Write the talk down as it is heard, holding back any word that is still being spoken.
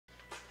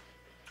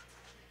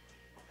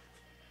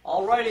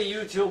Alrighty,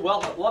 YouTube,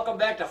 welcome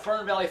back to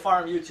Fern Valley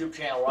Farm YouTube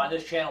channel. We're on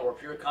this channel, we're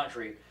pure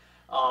country.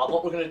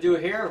 What we're going to do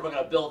here, we're going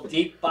to build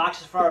deep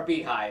boxes for our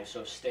beehives,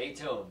 so stay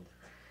tuned.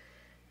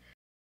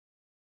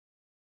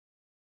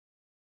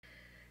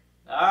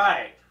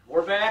 Alright,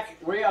 we're back.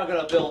 We are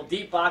going to build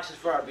deep boxes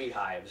for our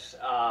beehives.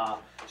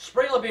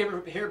 Spring will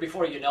be here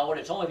before you know it.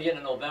 It's only the end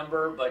of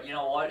November, but you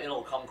know what?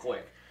 It'll come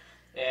quick.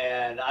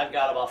 And I've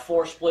got about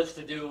 4 splits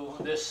to do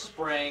this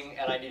spring,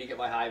 and I need to get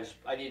my hives,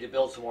 I need to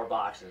build some more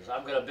boxes.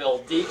 I'm going to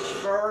build deeps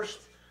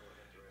first,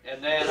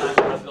 and then I'm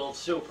going to build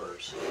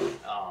supers.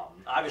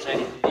 Obviously I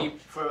need the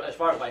deep, as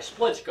far as my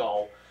splits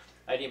go,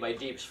 I need my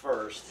deeps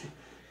first.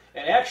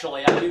 And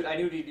actually, I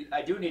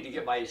do need to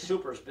get my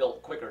supers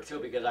built quicker too,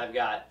 because I've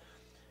got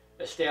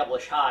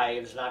established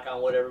hives, knock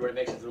on wood, everybody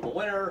makes it through the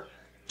winter,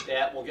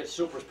 that will get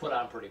supers put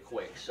on pretty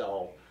quick.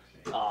 So,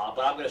 but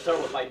I'm going to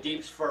start with my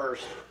deeps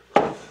first.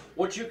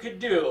 What you could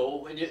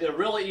do, and they're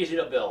really easy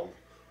to build.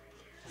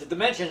 The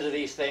dimensions of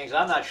these things,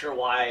 I'm not sure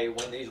why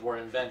when these were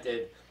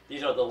invented.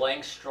 These are the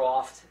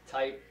Langstroth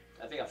type,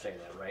 I think I'm saying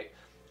that right,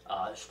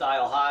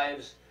 style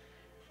hives.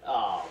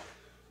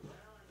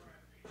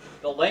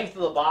 The length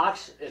of the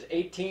box is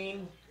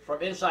 18,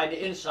 from inside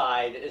to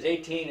inside is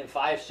 18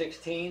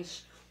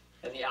 5/16,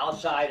 and the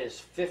outside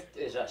is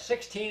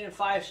 16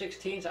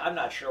 5/16. I'm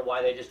not sure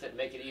why they just didn't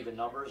make it even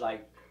numbers. I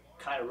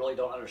kind of really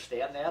don't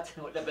understand that.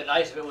 It would have been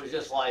nice if it was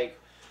just like,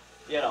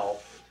 you know,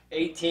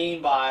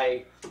 18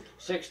 by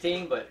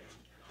 16, but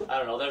I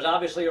don't know. There's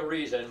obviously a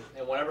reason,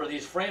 and whenever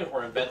these frames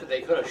were invented,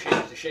 they could have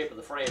changed the shape of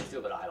the frames too,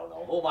 but I don't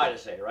know. Who am I to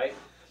say, right?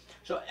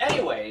 So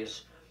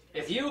anyways,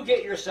 if you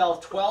get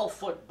yourself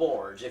 12-foot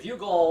boards, if you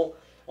go,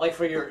 like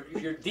for your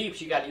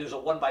deeps, you got to use a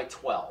 1 by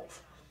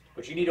 12,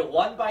 but you need a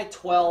 1 by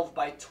 12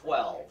 by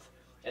 12,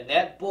 and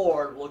that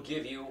board will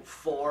give you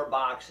 4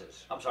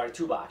 boxes. I'm sorry,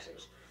 2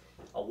 boxes.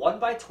 A 1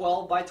 by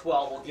 12 by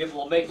 12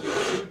 will make you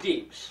 2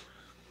 deeps.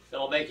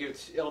 It'll make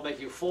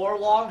you 4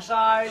 long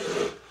sides.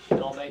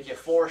 It'll make you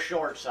 4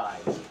 short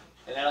sides,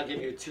 and that'll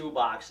give you 2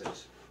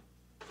 boxes.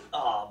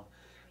 But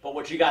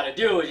what you got to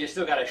do is you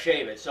still got to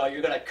shave it. So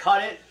you're going to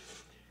cut it,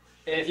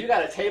 and if you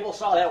got a table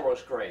saw, that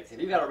works great. If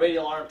you got a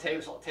radial arm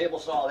table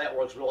saw, that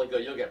works really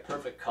good. You'll get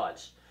perfect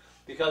cuts,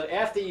 because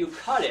after you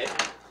cut it,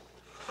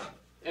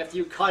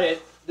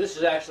 this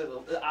is actually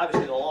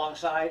obviously the long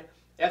side.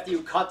 After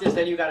you cut this,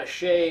 then you got to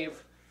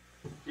shave.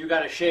 You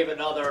got to shave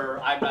another.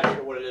 I'm not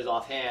sure what it is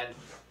offhand,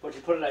 but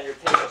you put it on your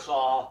table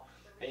saw,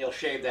 and you'll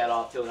shave that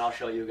off too. And I'll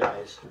show you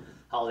guys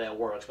how that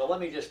works. But let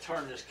me just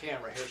turn this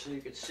camera here so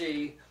you can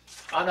see.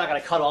 I'm not going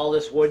to cut all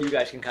this wood. You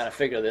guys can kind of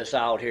figure this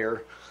out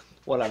here,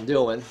 what I'm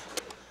doing.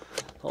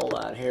 Hold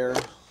on here.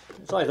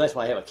 It's always nice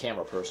when I have a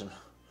camera person,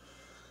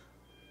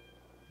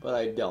 but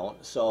I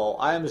don't. So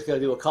I'm just going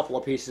to do a couple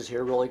of pieces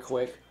here really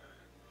quick.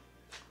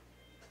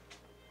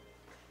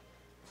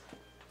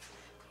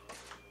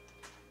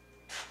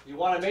 You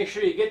want to make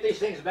sure you get these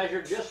things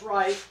measured just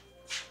right.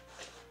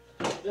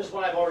 This is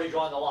what I've already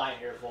drawn the line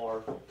here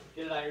for.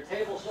 Get it on your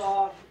table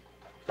saw.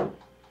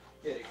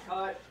 Get it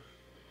cut.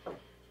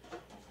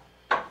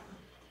 And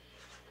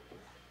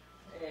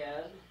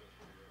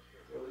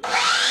here we go.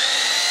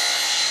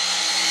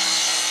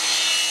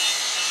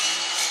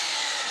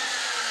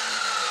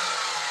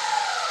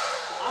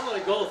 I'm going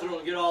to go through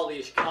and get all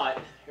these cut.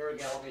 Here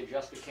again, let me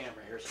adjust the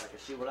camera here so I can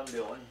see what I'm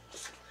doing.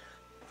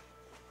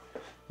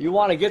 You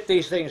want to get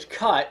these things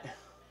cut.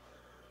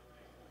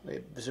 Let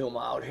me zoom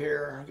out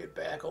here, get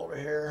back over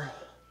here.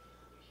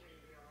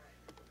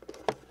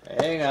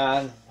 Hang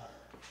on.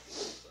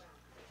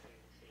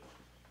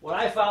 What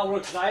I found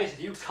works nice,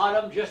 if you cut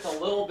them just a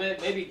little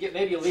bit,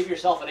 maybe leave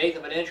yourself an 1/8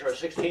 of an inch or a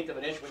 1/16 of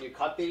an inch when you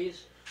cut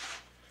these.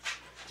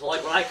 So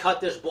like when I cut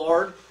this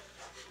board,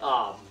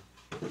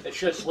 it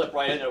should slip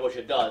right in there, which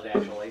it does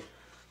actually.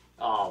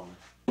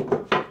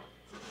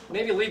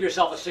 Maybe leave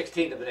yourself a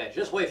 1/16 of an inch.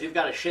 This way, if you've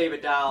got to shave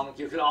it down,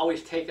 you can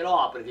always take it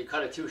off. But if you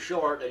cut it too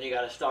short, then you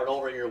got to start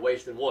over and you're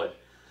wasting wood.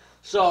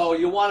 So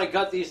you want to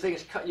gut these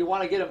things. You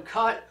want to get them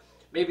cut.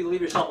 Maybe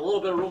leave yourself a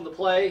little bit of room to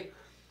play.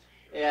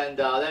 And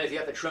then if you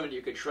have to trim it,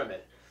 you can trim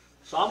it.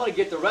 So I'm going to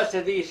get the rest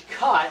of these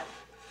cut,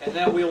 and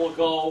then we will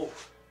go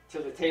to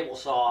the table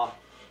saw,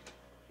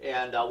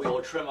 and we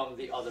will trim them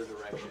the other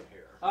direction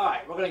here. All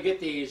right, we're going to get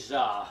these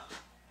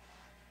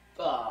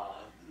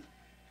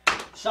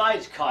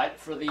sides cut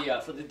for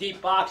the deep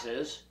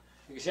boxes.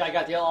 You can see I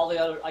got it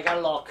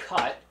all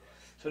cut.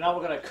 So now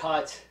we're going to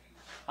cut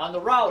on the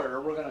router.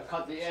 We're going to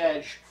cut the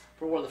edge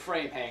for where the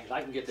frame hangs.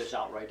 I can get this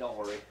out right. Don't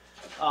worry.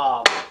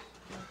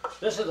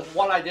 This is the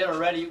one I did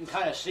already. You can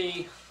kind of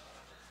see.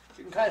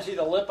 You can kind of see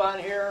the lip on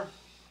here.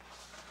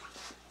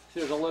 See,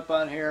 there's a lip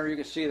on here. You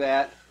can see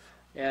that,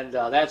 and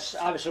that's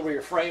obviously where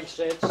your frame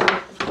sits.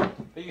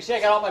 But you can see I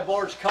got all my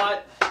boards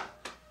cut.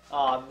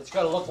 It's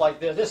going to look like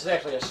this. This is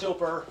actually a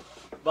super.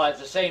 But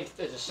it's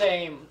the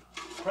same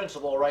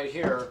principle right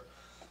here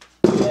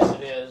as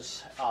it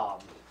is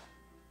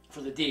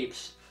for the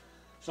deeps.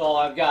 So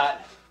I've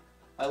got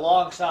my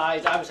long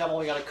sides. Obviously, I'm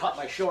only going to cut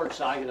my short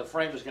side, and the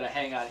frame is going to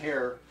hang on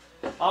here.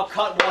 I'll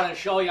cut one and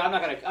show you. I'm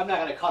not going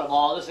to cut them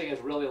all. This thing is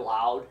really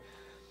loud.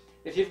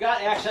 If you've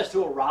got access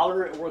to a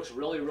router, it works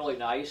really, really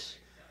nice.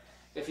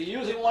 If you're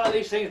using one of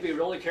these things, be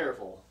really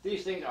careful.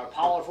 These things are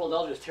powerful.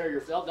 They'll just tear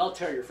your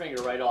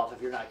finger right off if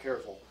you're not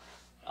careful.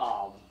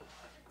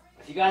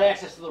 If you got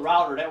access to the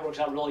router, that works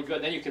out really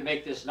good. Then you can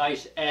make this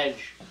nice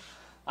edge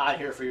on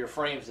here for your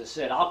frames to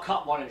sit. I'll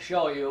cut one and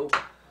show you.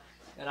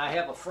 And I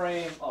have a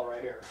frame,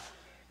 right here.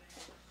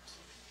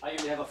 I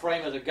even have a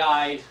frame as a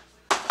guide.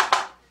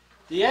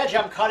 The edge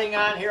I'm cutting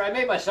on here, I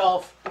made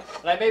myself a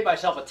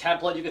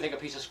template. You can take a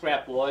piece of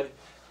scrap wood.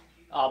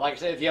 Like I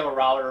said, if you have a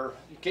router,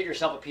 you get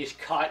yourself a piece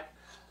cut.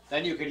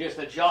 Then you can just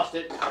adjust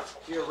it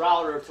to your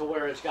router to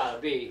where it's got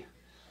to be.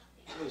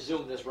 Let me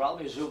zoom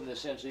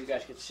this in so you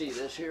guys can see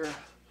this here.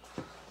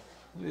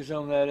 Let me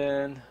zoom that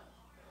in.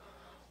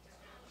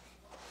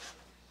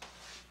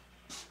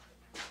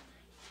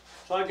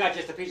 So I've got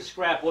just a piece of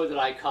scrap wood that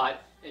I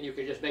cut, and you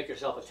can just make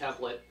yourself a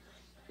template.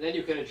 And then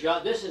you can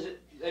adjust.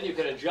 Then you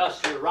can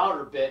adjust your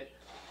router bit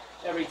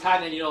every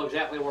time, and you know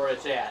exactly where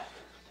it's at.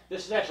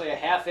 This is actually a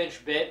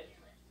 1/2-inch bit.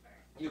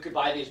 You could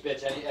buy these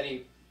bits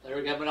any. They're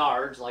at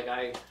Menards.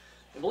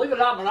 And believe it or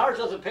not, Menards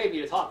doesn't pay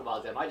me to talk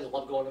about them. I just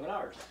love going to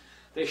Menards.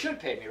 They should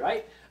pay me,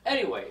 right?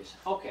 Anyways,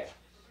 okay.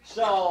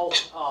 So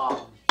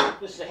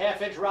this is a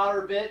 1/2-inch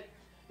router bit.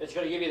 It's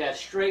going to give you that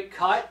straight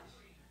cut.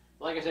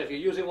 Like I said, if you're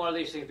using one of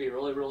these things, be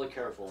really, really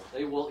careful.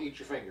 They will eat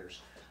your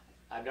fingers.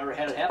 I've never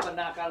had it happen,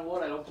 knock on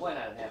wood. I don't plan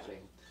on it happening.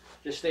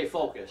 Just stay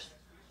focused.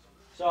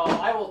 So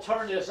I will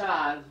turn this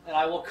on, and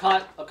I will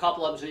cut a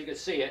couple of them so you can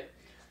see it.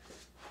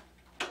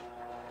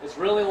 It's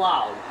really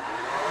loud.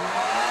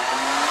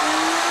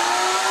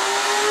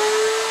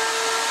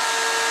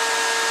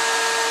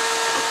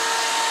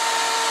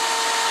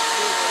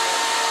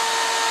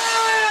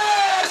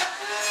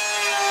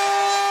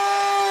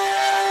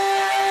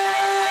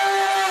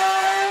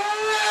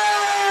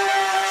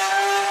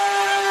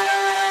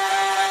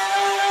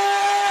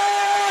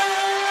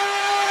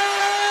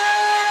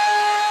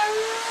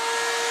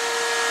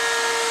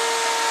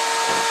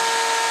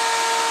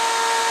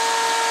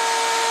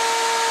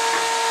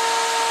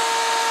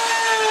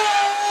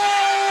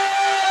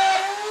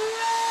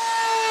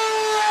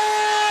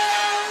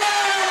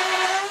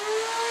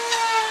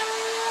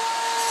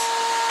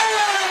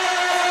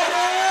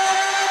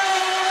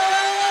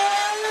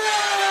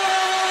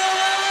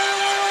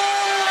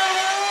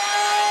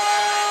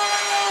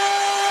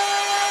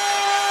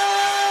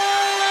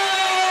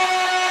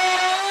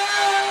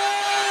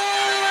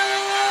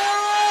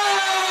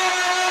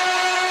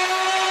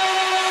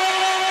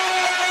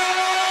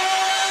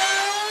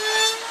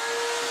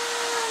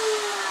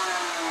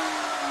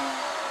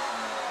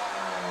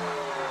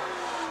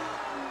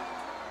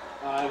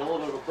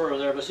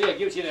 See, it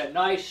gives you that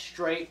nice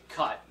straight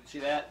cut. See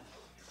that?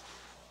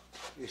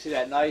 You see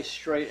that nice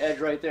straight edge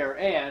right there,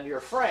 and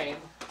your frame.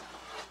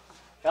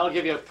 That'll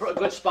give you a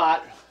good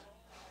spot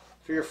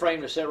for your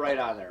frame to sit right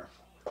on there.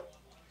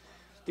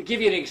 To give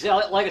you an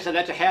exact, like I said,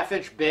 that's a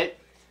 1/2-inch bit.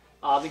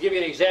 To give you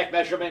an exact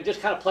measurement, just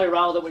kind of play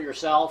around with it with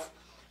yourself.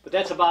 But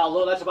that's about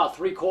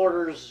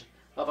 3/4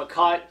 of a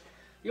cut.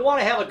 You want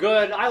to have a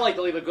good. I like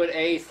to leave a good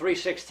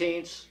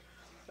 3/16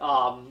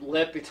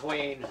 lip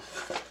between.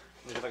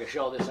 Let me see if I can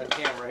show this on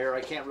camera here.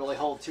 I can't really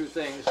hold two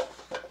things.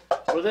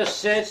 Where this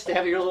sits, to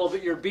have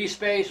your B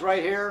space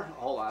right here.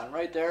 Hold on,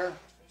 right there.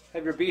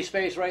 Have your B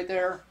space right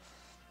there.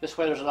 This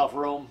way, there's enough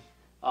room.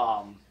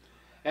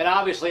 And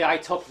obviously, I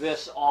took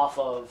this off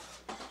of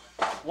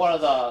one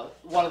of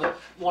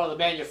the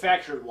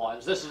manufactured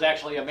ones. This is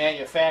actually a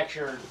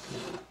manufactured.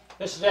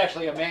 This is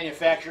actually a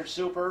manufactured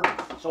super.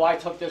 So I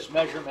took this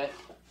measurement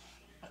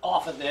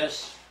off of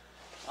this.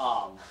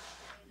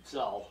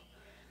 So.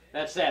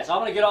 That's that. So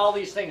I'm going to get all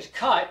these things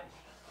cut,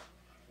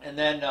 and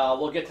then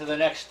we'll get to the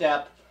next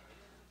step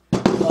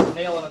of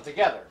nailing them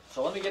together.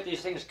 So let me get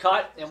these things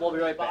cut, and we'll be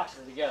right back.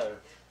 Boxing together.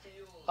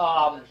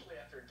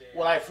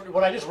 What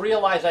I just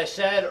realized I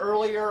said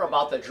earlier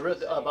about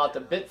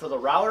the bit for the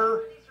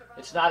router,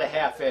 it's not a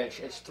 1/2-inch.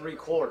 It's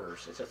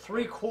 3/4. It's a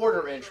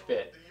 3/4-inch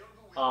bit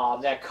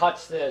that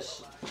cuts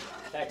this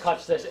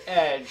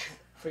edge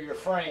for your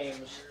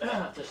frames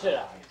to sit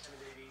on.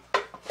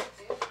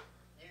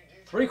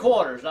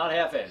 3/4, not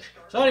 1/2-inch.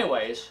 So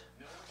anyways,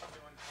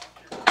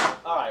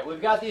 all right,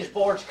 we've got these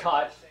boards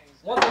cut.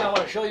 One thing I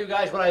want to show you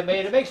guys what I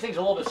made. It makes things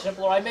a little bit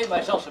simpler. I made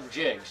myself some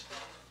jigs.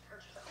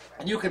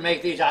 And you can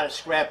make these out of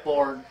scrap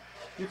board.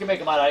 You can make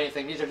them out of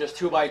anything. These are just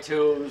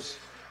 2x2s.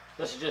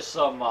 This is just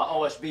some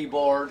OSB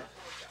board.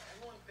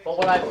 But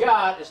what I've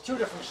got is 2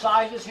 different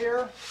sizes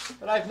here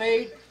that I've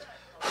made.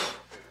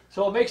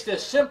 So it makes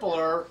this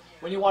simpler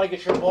when you want to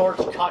get your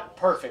boards cut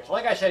perfect.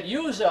 Like I said,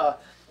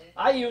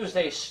 I used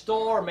a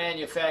store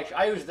manufacturer.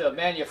 I used the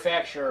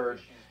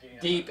manufactured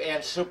deep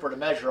and super to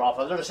measure off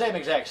of. They're the same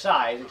exact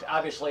size.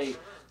 Obviously,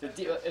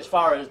 as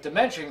far as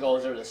dimension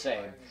goes, they're the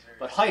same.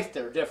 But height,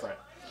 they're different.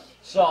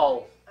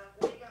 So,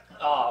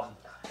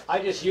 I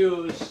just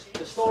used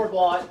the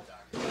store-bought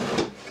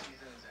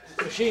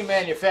machine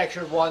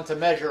manufactured one to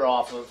measure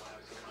off of.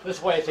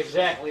 This way, it's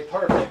exactly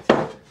perfect.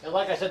 And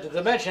like I said, the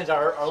dimensions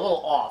are a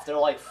little off. They're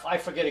like, I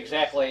forget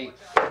exactly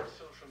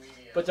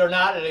but they're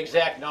not an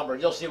exact number.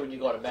 You'll see when you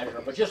go to measure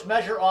them. But just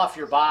measure off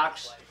your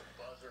box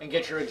and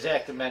get your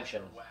exact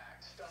dimension.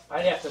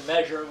 I'd have to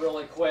measure it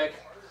really quick.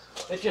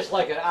 It's just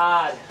like an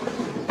odd,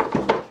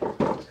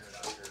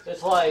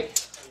 it's like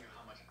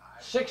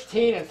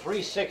 16 and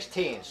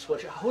 3/16,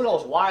 which who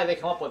knows why they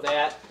come up with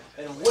that.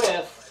 And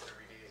width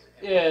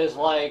is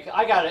like,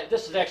 I got it,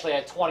 this is actually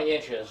at 20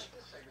 inches,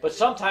 but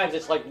sometimes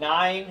it's like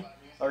 9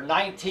 or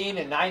 19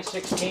 and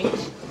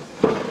 9/16.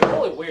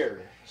 Really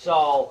weird.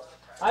 So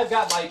I've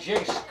got my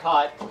jigs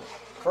cut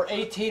for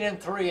 18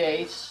 and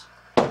 3/8.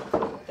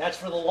 That's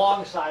for the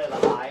long side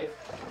of the hive.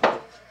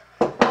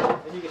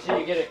 And you can see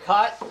you get it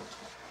cut,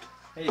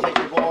 and you take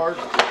your board,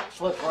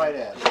 slips right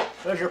in.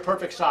 There's your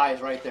perfect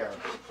size right there.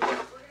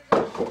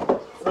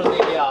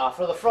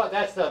 For the front,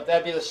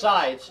 that'd be the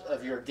sides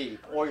of your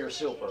deep or your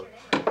super.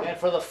 And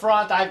for the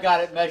front, I've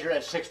got it measured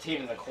at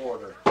 16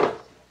 1/4.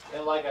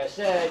 And like I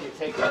said, you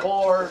take the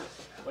board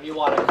when you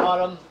want to cut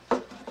them.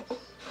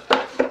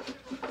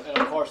 And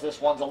of course,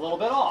 this one's a little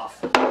bit off.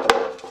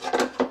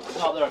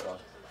 Oh, there it goes.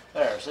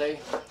 There, see?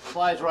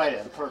 Slides right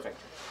in. Perfect.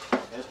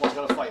 This one's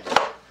going to fight me.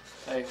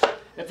 Okay.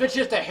 If it's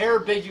just a hair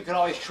big, you can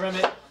always trim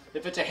it.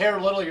 If it's a hair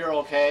little, you're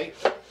okay.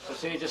 So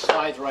see, it just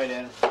slides right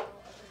in.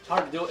 It's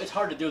hard to do. It's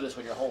hard to do this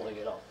when you're holding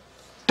it up.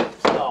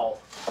 So,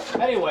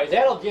 anyway,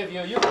 that'll give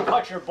you. You can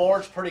cut your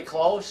boards pretty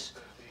close,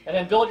 and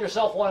then build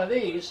yourself one of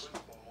these,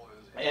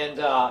 and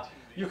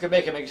you can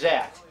make them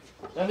exact.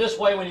 And this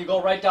way, when you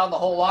go right down the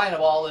whole line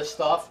of all this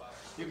stuff,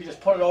 you can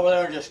just put it over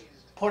there and just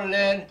put it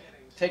in.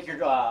 Take your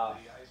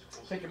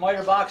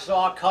miter box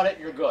saw, cut it,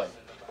 you're good.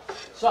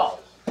 So,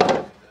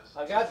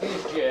 I've got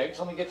these jigs.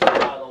 Let me get them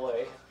out of the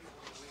way.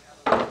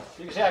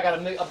 You can see I got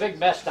a big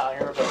mess down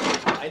here,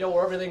 but I know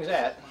where everything's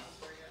at.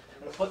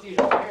 I'm going to put these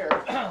over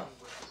here.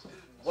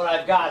 What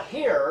I've got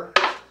here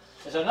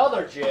is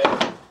another jig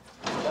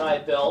that I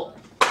built.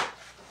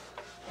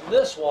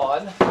 This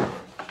one,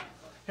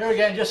 here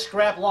again, just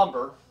scrap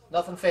lumber,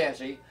 nothing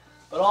fancy.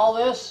 But all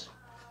this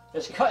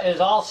is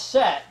all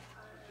set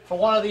for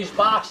one of these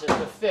boxes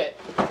to fit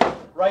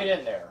right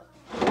in there.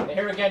 And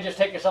here again, just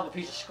take yourself a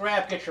piece of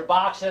scrap, get your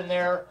box in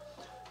there,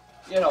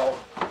 you know,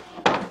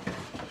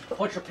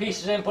 put your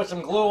pieces in, put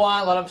some glue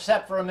on, let them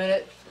set for a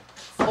minute,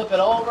 flip it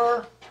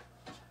over.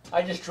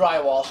 I just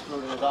drywall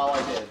screwed it, is all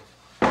I did.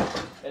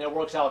 And it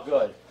works out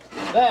good.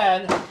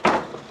 Then,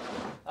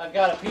 I've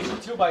got a piece of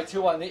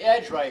 2x2 on the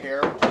edge right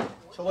here,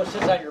 so what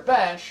sits on your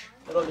bench,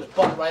 it'll just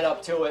butt right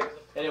up to it,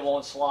 and it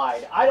won't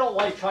slide. I don't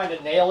like trying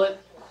to nail it.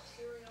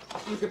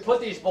 You can put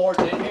these boards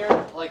in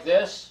here, like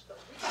this,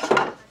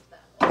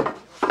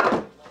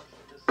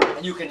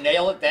 and you can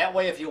nail it that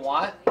way if you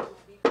want.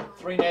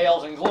 3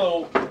 nails and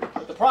glue.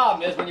 But the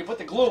problem is, when you put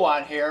the glue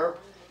on here,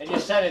 and you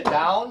set it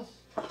down,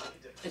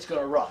 it's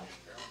going to run.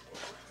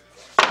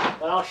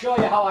 But I'll show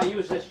you how I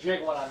use this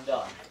jig when I'm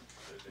done.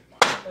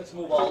 Let's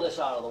move all this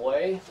out of the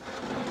way.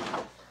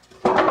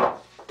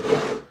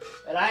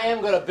 And I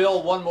am going to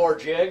build one more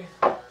jig,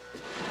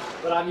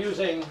 but I'm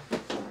using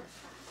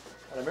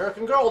an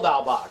American Girl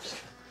doll box.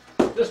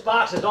 This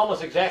box is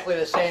almost exactly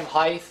the same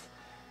height,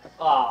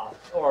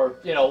 or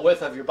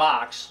width of your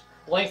box,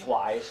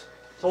 lengthwise.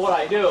 So what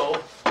I do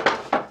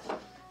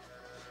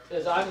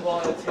is I'm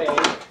going to take,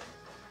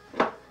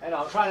 and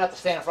I'm trying not to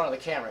stand in front of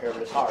the camera here,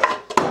 but it's hard.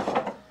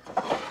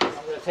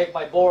 I'm going to take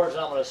my boards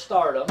and I'm going to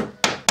start them.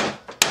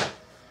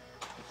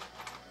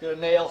 Get a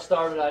nail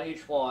started on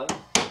each one.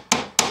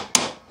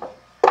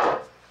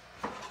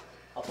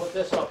 I'll put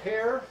this up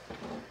here.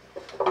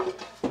 I'll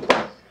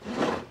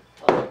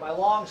take my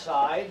long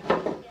side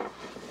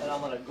and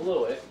I'm going to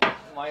glue it.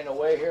 Am I in the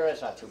way here?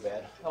 That's not too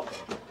bad. Okay.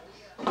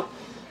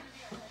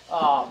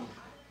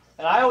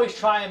 And I always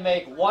try and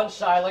make one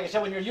side, like I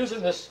said, when you're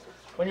using this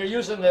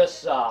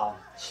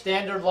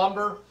standard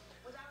lumber,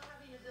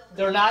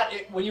 they're not.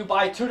 When you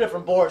buy 2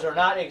 different boards, they're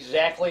not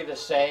exactly the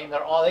same.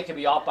 They can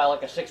be off by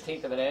like a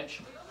 1/16 of an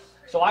inch.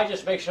 So I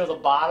just make sure the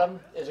bottom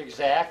is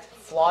exact,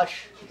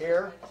 flush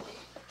here.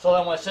 So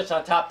then when it sits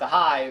on top of the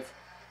hive,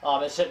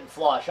 it's sitting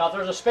flush. Now if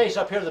there's a space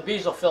up here, the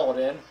bees will fill it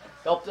in.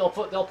 They'll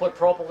put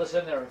propolis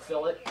in there and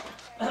fill it.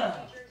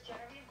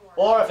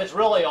 Or if it's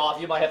really off,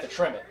 you might have to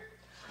trim it.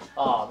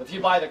 If you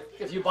buy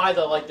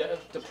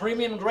the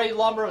premium grade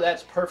lumber,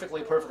 that's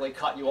perfectly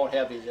cut. You won't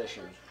have these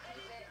issues.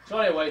 So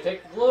anyway,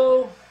 take the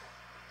glue.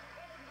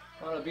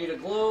 I'm going to bead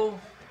of glue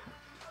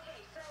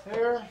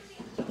here.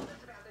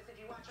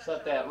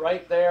 Set that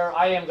right there.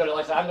 I'm going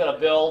to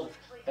build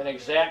an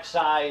exact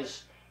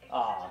size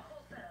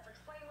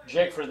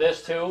jig for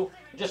this too.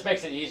 It just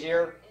makes it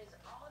easier.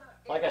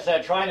 Like I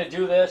said, trying to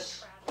do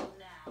this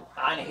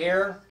on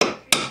here.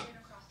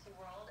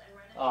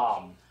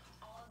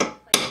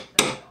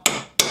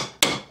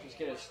 Just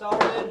get it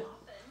started.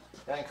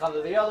 Then come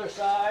to the other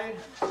side.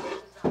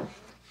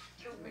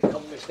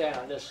 Let me stand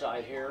on this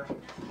side here.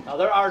 Now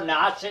there are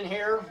knots in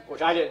here,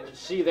 which I didn't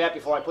see that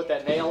before I put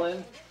that nail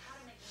in.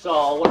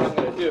 So what I'm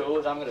going to do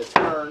is I'm going to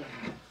turn,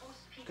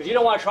 because you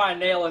don't want to try and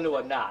nail into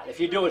a knot. If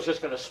you do, it's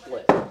just going to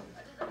split.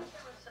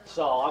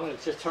 So I'm going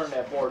to just turn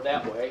that board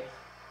that way.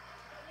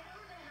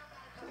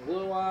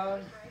 Glue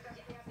on.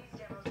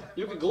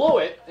 You can glue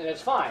it and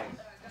it's fine,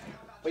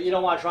 but you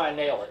don't want to try and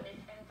nail it.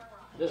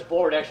 This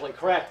board actually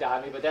cracked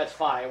on me, but that's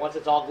fine once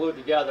it's all glued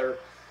together.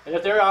 And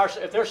if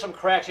there's some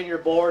cracks in your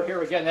board,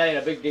 here again, that ain't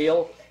a big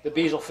deal. The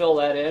bees will fill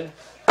that in.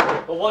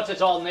 But once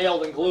it's all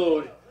nailed and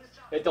glued,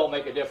 it don't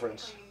make a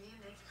difference.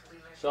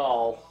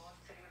 So,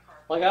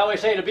 like I always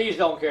say, the bees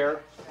don't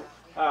care.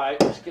 All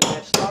right, let's get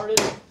that started.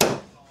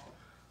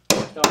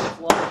 Start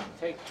flush.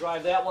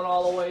 Drive that one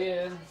all the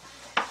way in.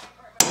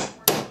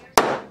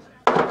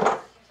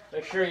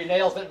 Make sure your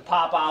nails didn't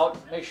pop out.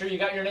 Make sure you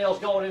got your nails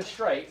going in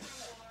straight.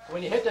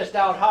 When you hit this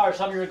down hard,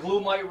 some of your glue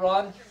might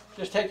run.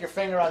 Just take your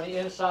finger on the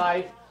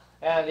inside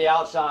and the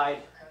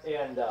outside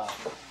and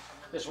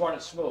just run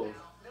it smooth.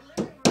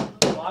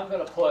 So I'm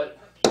going to put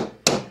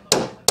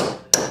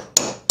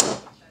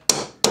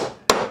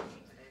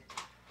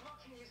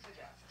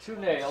two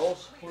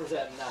nails. Where's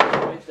that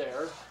knot? Right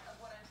there.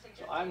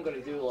 So I'm going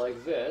to do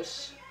like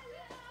this.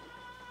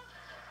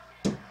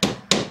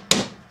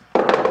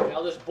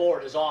 Now this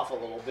board is off a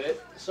little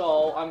bit,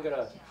 so I'm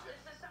gonna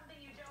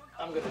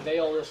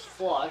nail this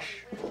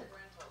flush.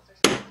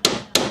 Now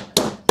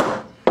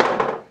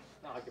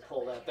I can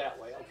pull that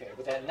way, okay,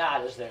 but that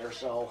knot is there,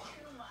 so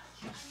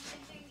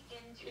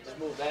just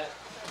move that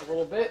a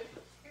little bit.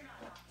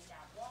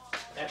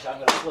 Actually, I'm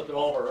gonna flip it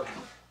over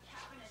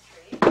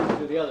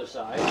to the other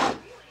side.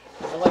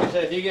 And like I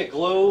said, if you get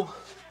glue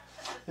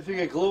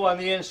on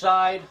the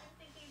inside,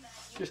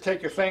 just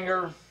take your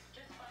finger,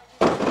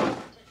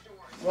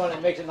 run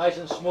it, makes it nice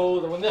and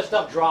smooth, and when this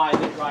stuff dries,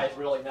 it dries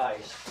really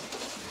nice.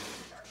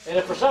 And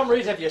if for some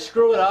reason, if you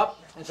screw it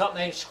up and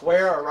something ain't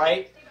square or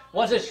right,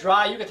 once it's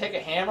dry, you can take a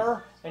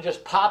hammer and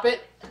just pop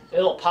it,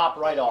 it'll pop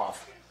right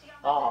off.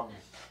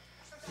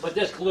 But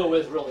this glue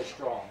is really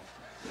strong.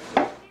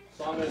 So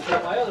I'm going to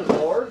take my other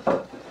board.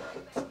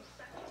 I'm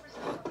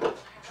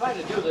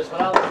trying to do this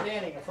without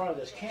standing in front of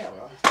this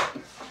camera.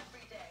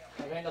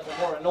 There ain't nothing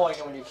more annoying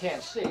than when you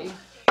can't see.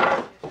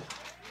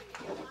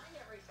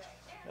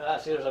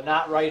 See, there's a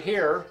knot right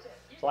here,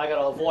 so I got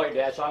to avoid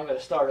that, so I'm going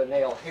to start a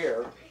nail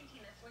here.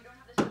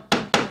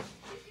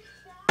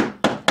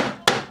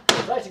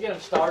 It's nice to get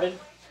them started.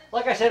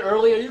 Like I said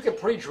earlier, you can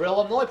pre-drill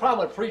them. The only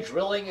problem with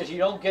pre-drilling is you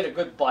don't get a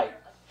good bite.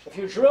 If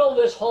you drill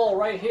this hole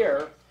right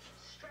here,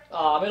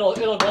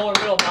 it'll go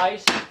in real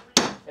nice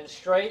and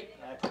straight.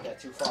 I put that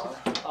too far.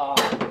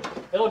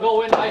 It'll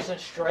go in nice and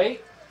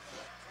straight,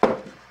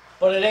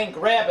 but it ain't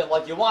grabbing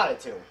like you want it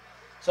to.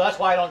 So that's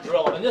why I don't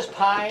drill them. And this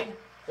pine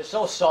is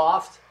so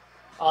soft,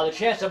 the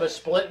chance of it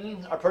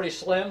splitting are pretty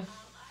slim.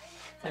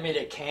 I mean,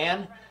 it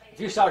can.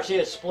 If you start seeing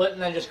it splitting,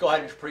 then just go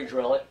ahead and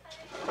pre-drill it.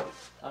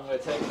 I'm going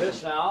to take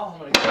this now. I'm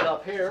going to get it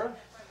up here.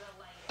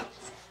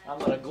 I'm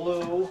going to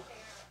glue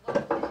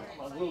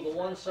the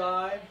one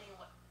side.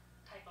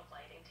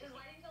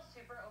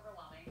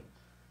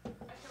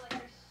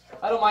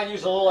 I don't mind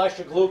using a little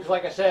extra glue because,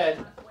 like I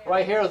said,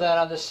 right here then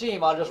on the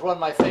seam, I'll just run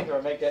my finger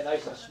and make that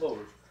nice and smooth.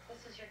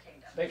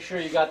 Make sure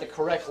you got the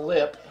correct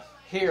lip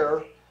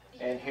here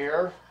and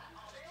here.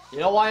 You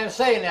know why I'm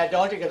saying that,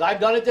 don't you? Because I've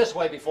done it this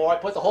way before. I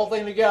put the whole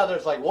thing together.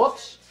 It's like,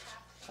 whoops.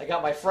 I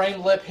got my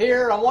frame lip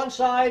here on one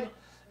side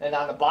and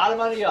on the bottom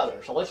on the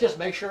other. So let's just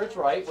make sure it's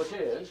right, which it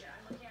is.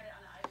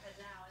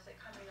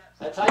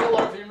 That's how you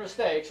learn from your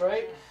mistakes,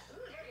 right?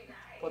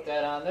 Put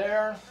that on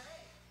there.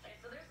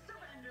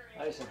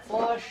 Nice and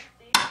flush.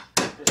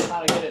 Just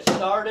kind of get it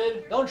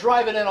started. Don't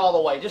drive it in all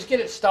the way. Just get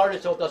it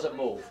started so it doesn't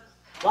move.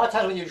 A lot of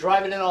times when you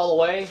drive it in all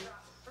the way,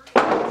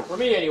 for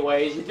me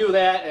anyways, you do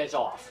that and it's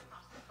off.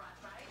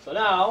 So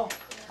now,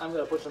 I'm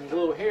going to put some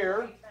glue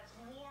here.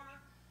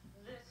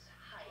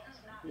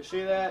 You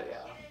see that?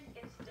 Yeah.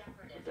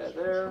 Put that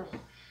there.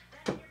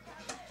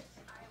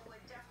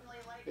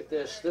 Get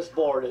this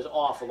board is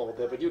off a little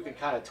bit, but you can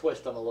kind of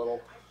twist them a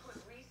little.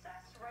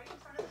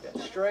 Get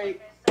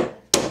straight.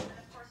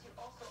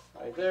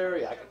 Right there.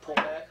 Yeah, I can pull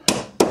that.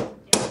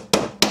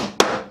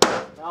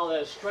 Now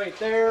that it's straight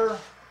there,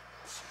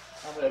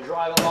 I'm going to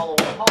drive them all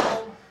the way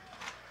home.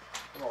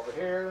 Come over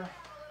here.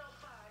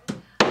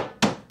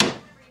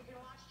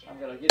 I'm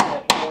going to get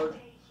that board.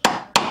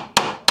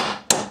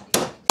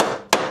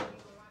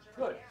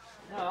 Good.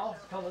 Now,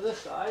 come to this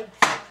side.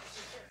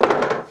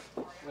 I'm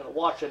going to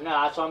watch the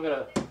knot, so I'm going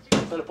to,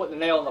 instead of putting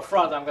the nail in the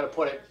front, I'm going to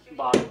put it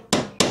about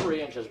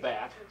 3 inches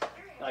back.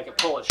 And I can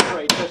pull it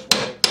straight this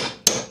way.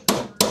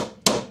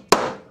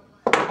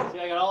 See,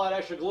 I got all that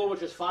extra glue,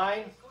 which is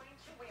fine.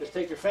 Just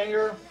take your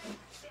finger.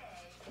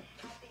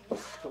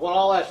 So when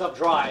all that stuff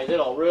dries,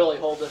 it'll really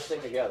hold this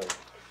thing together.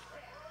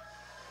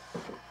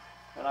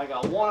 And I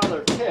got one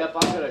other tip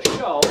I'm going to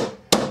show.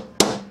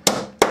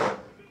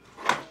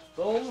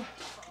 Boom.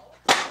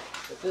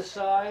 At this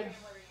side.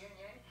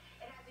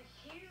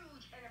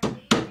 Let's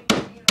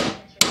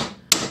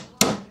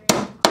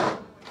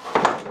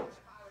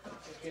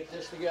get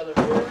this together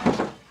here.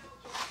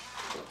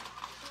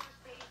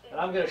 And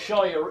I'm going to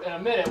show you in a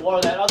minute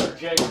where that other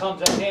jig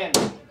comes in handy.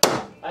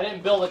 I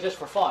didn't build it just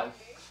for fun.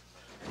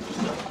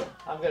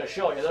 I'm going to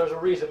show you. There's a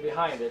reason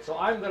behind it. So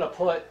I'm going to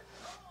put,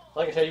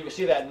 like I said, you can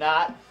see that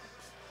knot.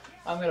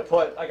 I'm going to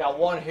put, I got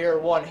one here,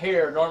 one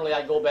here. Normally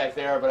I go back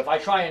there, but if I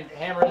try and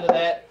hammer into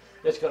that,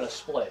 it's going to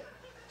split.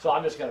 So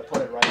I'm just going to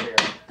put it right here.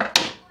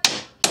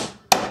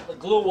 The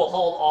glue will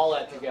hold all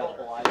that together.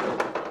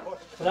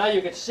 So now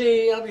you can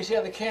see, let me see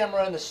on the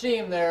camera in the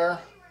seam there,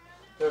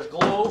 there's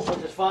glue, which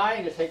is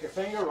fine. Just take your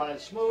finger, run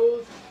it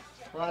smooth,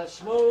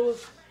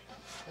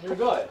 and you're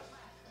good.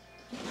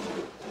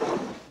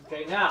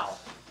 Okay, now,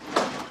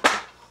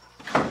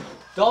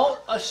 don't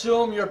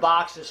assume your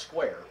box is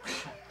square.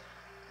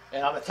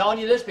 And I'm telling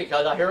you this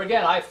because, here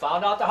again, I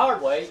found out the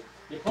hard way.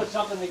 You put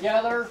something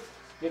together,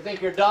 you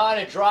think you're done,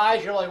 it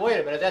dries, you're like, wait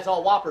a minute, that's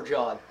all whopper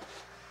jawed.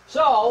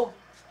 So,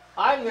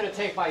 I'm going to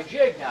take my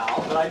jig now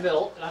that I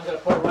built, and I'm going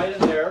to put it right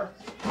in there,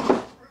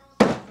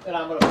 and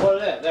I'm going to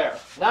put it in there.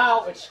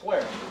 Now it's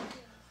square.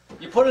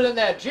 You put it in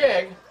that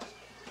jig,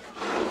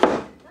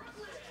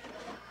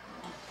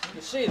 you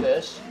see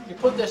this, you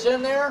put this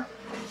in there,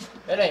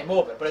 it ain't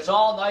moving, but it's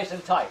all nice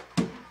and tight.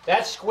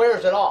 That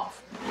squares it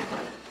off.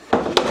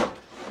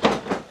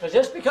 Because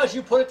just because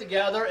you put it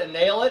together and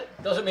nail it,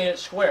 doesn't mean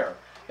it's square.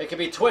 It can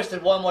be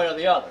twisted one way or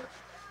the other.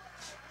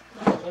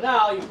 So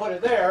now you put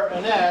it there,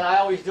 and then I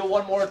always do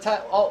one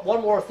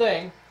more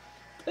thing.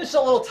 This is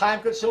a little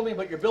time consuming,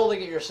 but you're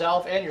building it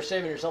yourself and you're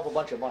saving yourself a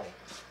bunch of money.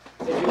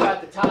 If you got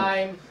the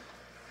time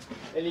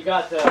and you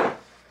got the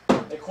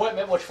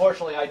equipment, which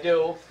fortunately I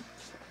do.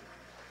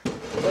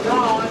 So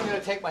now I'm going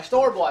to take my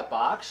store-bought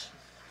box.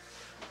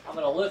 I'm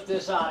going to lift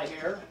this out of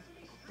here.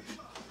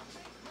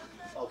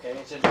 Okay,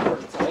 it's in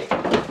pretty tight.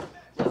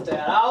 Lift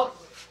that out.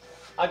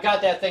 I've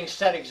got that thing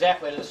set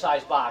exactly to the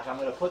size box. I'm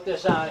going to put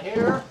this on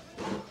here.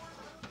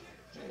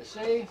 You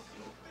see?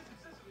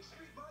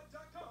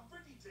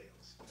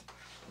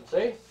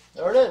 See?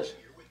 There it is.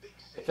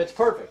 It fits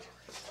perfect.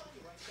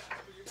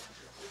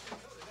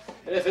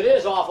 And if it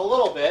is off a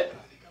little bit,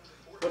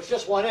 which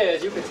this one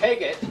is, you can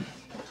take it,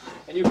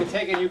 and you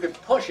can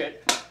push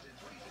it.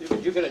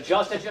 You can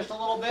adjust it just a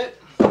little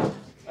bit.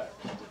 There.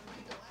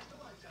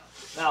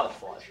 Now it's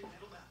flush.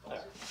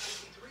 There.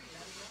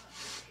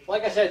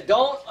 Like I said,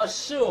 don't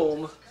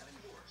assume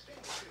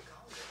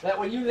that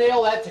when you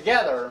nail that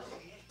together,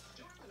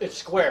 it's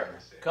square.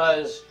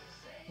 Because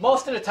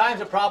most of the times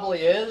it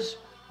probably is,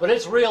 but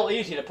it's real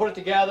easy to put it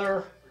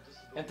together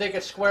and think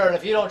it's square. And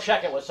if you don't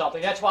check it with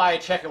something, that's why I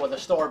check it with a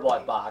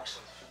store-bought box.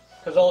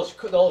 Because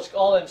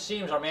all them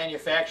seams are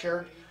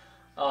manufactured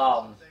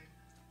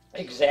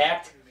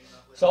exact.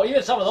 So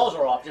even some of those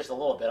are off just a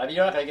little bit. I mean,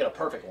 you're not going to get a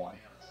perfect one.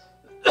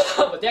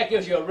 But that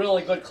gives you a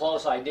really good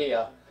close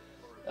idea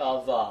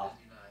of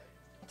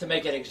to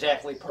make it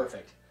exactly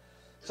perfect.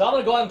 So I'm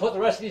going to go ahead and put the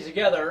rest of these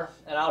together,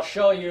 and I'll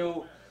show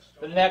you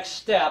the next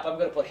step. I'm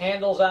going to put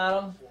handles on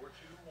them,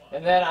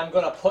 and then I'm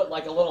going to put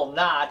like a little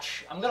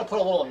notch. I'm going to put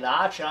a little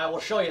notch, and I will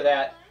show you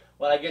that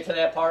when I get to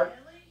that part.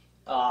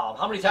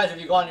 How many times have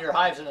you gone to your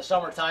hives in the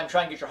summertime,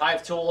 try and get your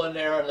hive tool in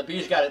there, and the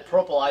bees got it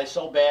purplized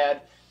so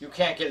bad you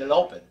can't get it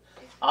open?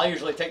 I'll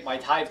usually take my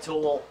hive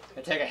tool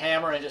and take a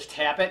hammer and just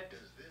tap it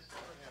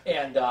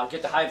and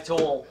get the hive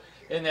tool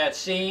in that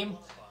seam,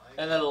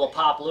 and then it'll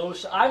pop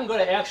loose. I'm going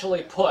to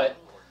actually put,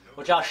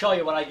 which I'll show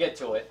you when I get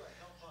to it,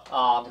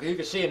 you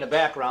can see in the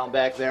background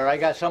back there, I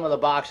got some of the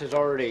boxes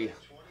already.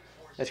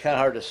 It's kind of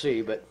hard to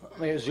see, but let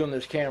me zoom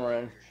this camera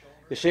in.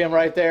 You see them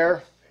right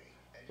there?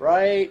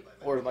 Right?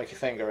 Where's my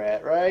finger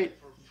at? Right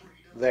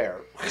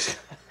there.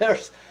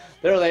 there's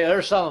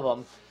some of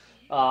them.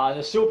 And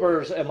the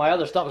supers and my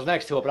other stuff is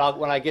next to it, but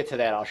when I get to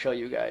that, I'll show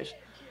you guys.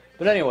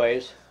 But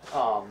anyways,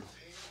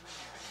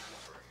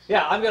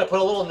 yeah, I'm going to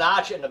put a little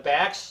notch in the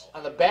backs,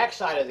 on the back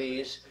side of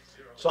these,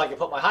 so I can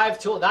put my hive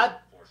tool,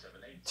 not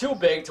too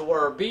big to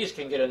where bees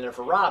can get in there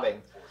for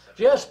robbing,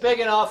 just big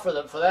enough for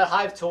that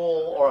hive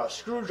tool or a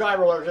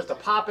screwdriver or just to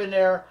pop in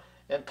there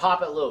and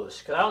pop it loose.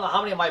 Because I don't know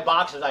how many of my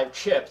boxes I've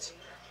chipped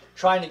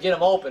trying to get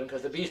them open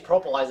because the bees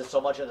propylize it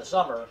so much in the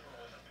summer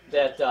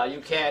that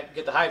you can't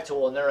get the hive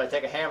tool in there. I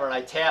take a hammer and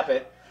I tap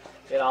it,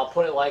 and I'll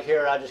put it like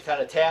here, and I just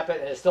kind of tap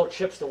it, and it still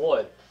chips the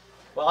wood.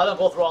 Well, I don't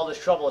go through all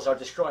this trouble to start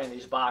destroying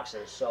these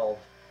boxes, so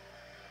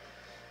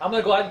I'm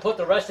going to go ahead and put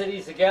the rest of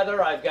these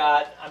together. I'm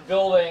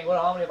building,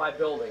 how many am I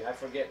building? I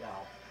forget now.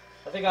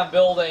 I think I'm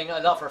building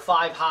enough for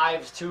 5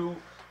 hives, 2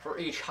 for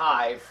each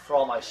hive for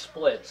all my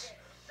splits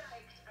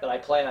that I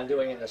plan on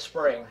doing in the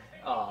spring.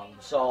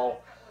 So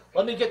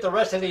let me get the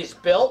rest of these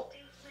built,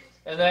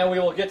 and then we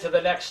will get to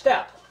the next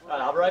step.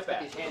 I'll be right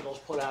back. These handles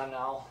put on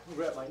now. I'll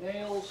grab my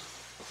nails.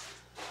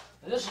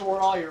 And this is where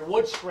all your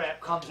wood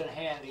scrap comes in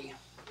handy.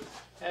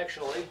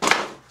 Actually,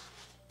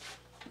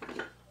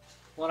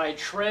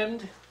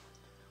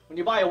 when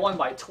you buy a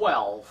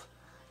 1x12,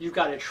 you've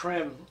got to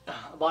trim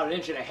about 1.5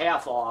 inches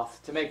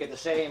off to make it the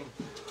same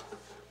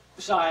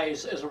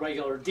size as a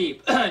regular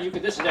deep.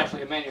 This is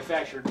actually a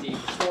manufactured deep,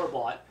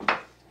 store-bought.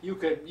 You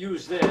could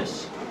use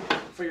this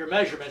for your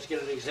measurements,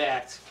 get an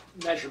exact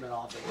measurement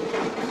off it.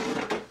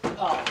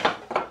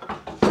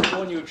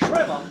 When you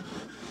trim them,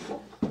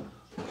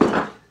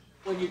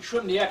 when you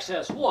trim the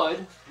excess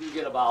wood, you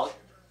get about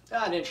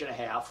 1.5 inches.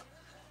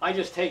 I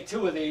just take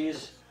 2 of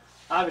these.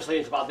 Obviously,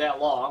 it's about that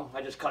long.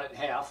 I just cut it in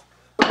half.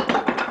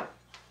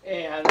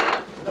 And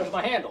there's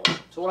my handle.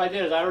 So what I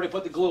did is I already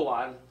put the glue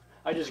on.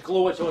 I just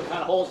glue it so it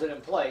kind of holds it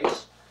in place.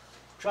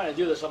 I'm trying to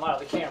do this, I'm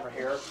out of the camera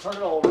here. Turn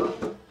it over.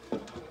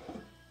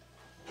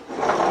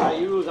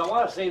 I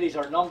want to say these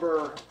are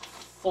number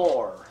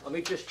 4. Let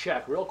me just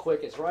check real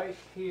quick. It's right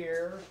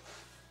here.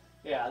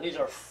 Yeah, these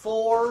are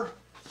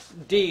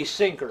 4D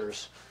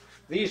sinkers.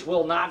 These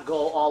will not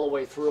go all the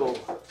way through.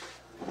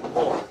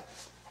 Oh.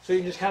 So you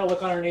can just kind of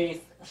look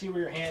underneath, see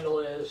where your handle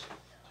is.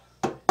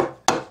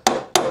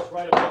 It's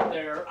right about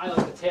there. I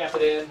like to tap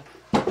it in,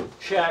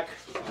 check,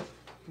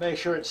 make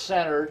sure it's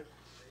centered,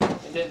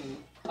 and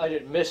I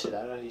didn't miss it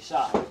on any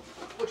side,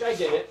 which I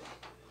did it.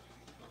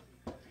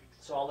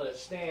 So I'll let it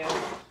stand.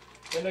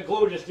 And the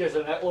glue just gives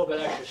it a little bit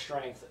extra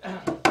strength.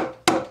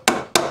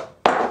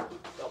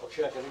 Double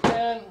check it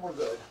again, we're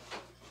good.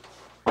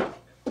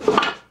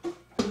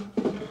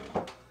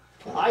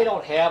 I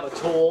don't have a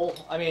tool.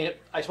 I mean,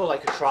 I suppose I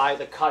could try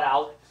the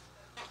cutout.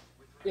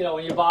 You know,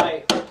 when you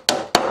buy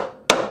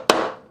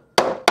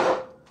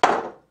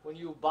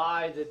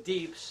the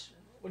deeps,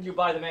 when you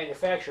buy the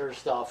manufacturer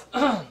stuff,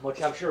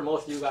 which I'm sure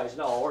most of you guys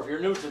know, or if you're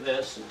new to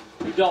this,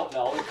 you don't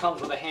know, it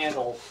comes with a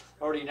handle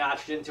already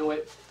notched into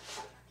it.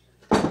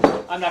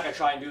 I'm not going to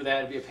try and do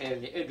that.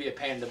 It'd be a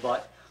pain in the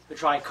butt to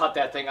try and cut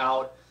that thing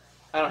out.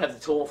 I don't have the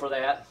tool for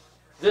that.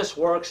 This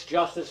works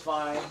just as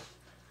fine.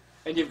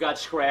 And you've got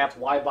scrap.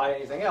 Why buy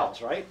anything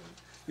else, right?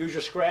 Use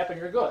your scrap and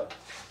you're good.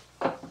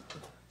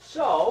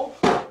 So,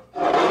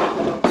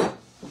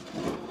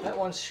 that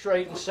one's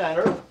straight and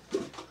centered.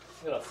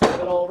 I'm going to flip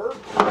it over.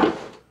 I'm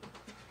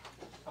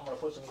going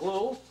to put some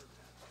glue.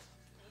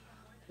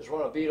 Just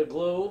run a bead of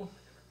glue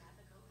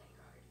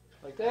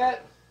like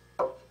that.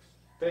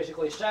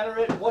 Basically center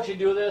it. Once you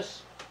do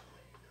this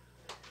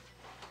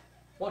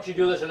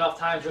enough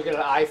times, you'll get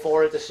an eye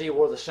for it to see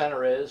where the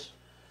center is.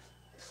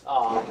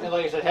 And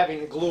like I said, having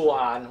the glue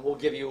on will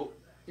give you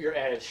your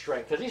added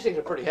strength. Because these things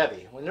are pretty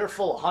heavy. When they're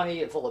full of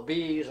honey and full of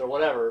bees or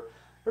whatever,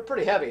 they're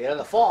pretty heavy. And in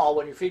the fall,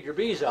 when you feed your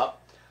bees up,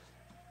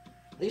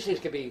 these things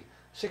can be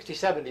 60,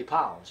 70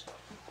 pounds.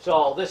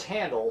 So this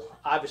handle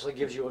obviously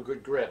gives you a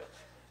good grip.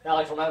 Now,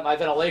 like for my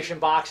ventilation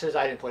boxes,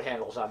 I didn't put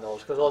handles on those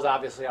because those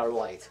obviously are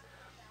light.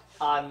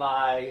 On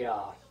my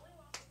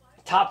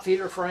top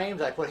feeder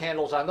frames, I put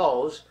handles on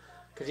those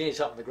because you need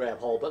something to grab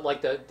hold. But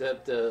like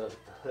the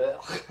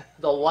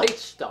light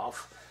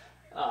stuff,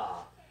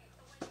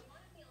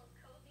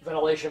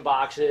 ventilation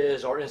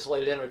boxes or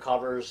insulated inner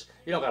covers,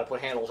 you don't got to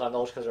put handles on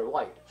those because they're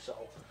light. So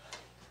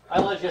I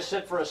let it just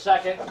sit for a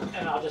second,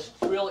 and I'll just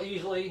real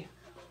easily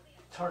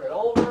turn it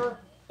over,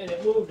 and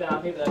it moved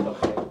on me, but that's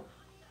okay.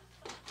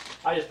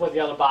 I just put the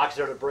other box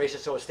there to brace it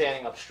so it's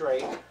standing up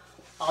straight.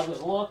 I'll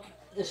just look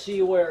to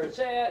see where it's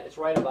at. It's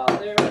right about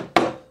there.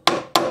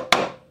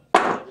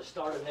 I'll just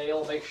start a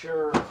nail, make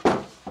sure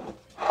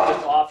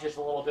it's off just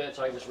a little bit,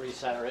 so I can just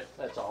recenter it.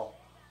 That's all.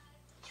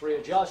 Let's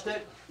readjust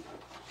it.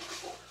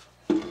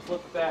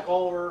 Flip it back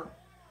over.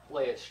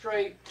 Lay it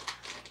straight.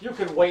 You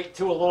can wait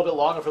too a little bit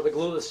longer for the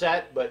glue to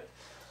set, but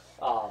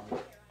for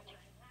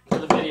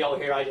the video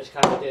here, I just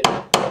kind of did it.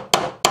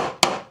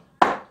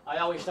 I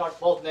always start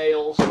both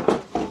nails.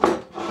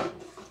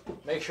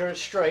 Make sure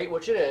it's straight,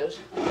 which it is.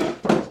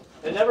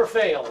 It never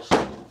fails.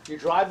 You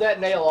drive that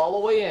nail all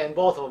the way in,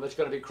 both of them, it's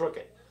going to be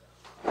crooked.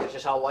 That's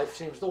just how life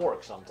seems to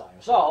work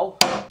sometimes. So,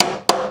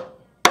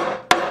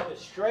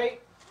 it's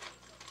straight.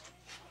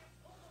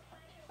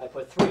 I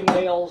put 3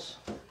 nails.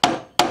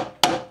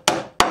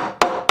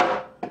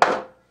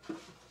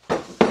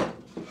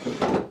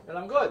 And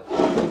I'm good.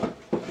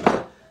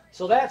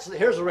 So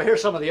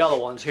here's some of the other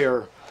ones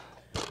here.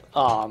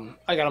 I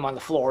got them on the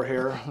floor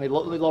here. Let me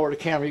lower the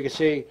camera. You can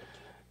see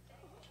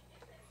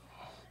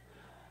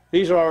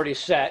these are already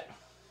set.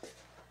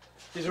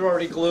 These are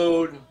already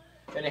glued,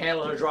 and the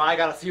handles are dry. I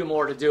got a few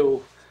more to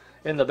do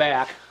in the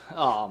back,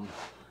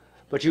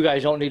 but you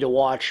guys don't need to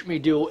watch me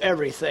do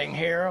everything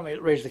here. Let me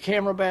raise the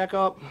camera back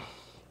up.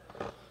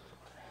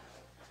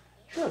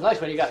 Sure, it's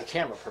nice when you got a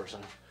camera person.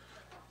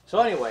 So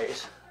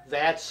anyways,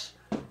 that's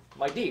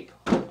my deep.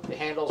 The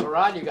handles are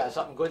on. You got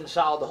something good and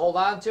solid to hold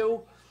on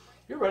to.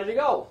 You're ready to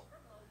go.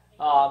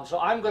 So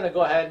I'm going to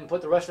go ahead and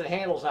put the rest of the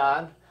handles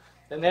on,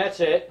 and that's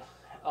it.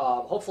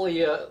 Hopefully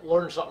you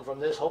learned something from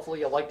this.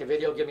 Hopefully you liked the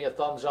video. Give me a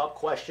thumbs up,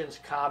 questions,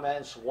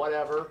 comments,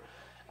 whatever.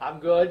 I'm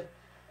good.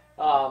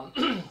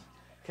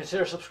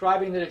 Consider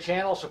subscribing to the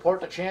channel.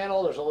 Support the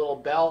channel. There's a little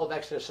bell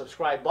next to the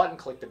subscribe button.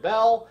 Click the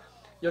bell.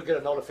 You'll get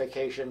a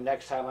notification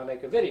next time I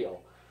make a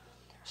video.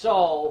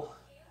 So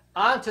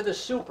on to the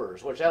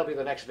supers, which that'll be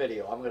the next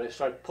video. I'm going to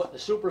start putting the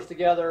supers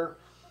together.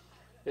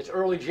 It's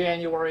early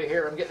January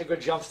here. I'm getting a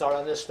good jump start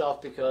on this stuff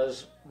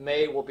because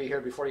May will be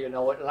here before you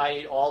know it, and I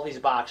need all these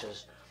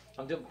boxes.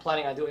 I'm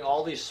planning on doing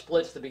all these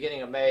splits the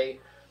beginning of May,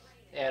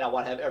 and I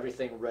want to have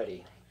everything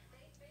ready.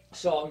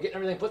 So I'm getting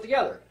everything put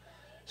together.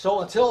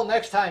 So until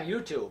next time,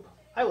 YouTube,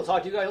 I will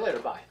talk to you guys later.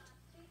 Bye.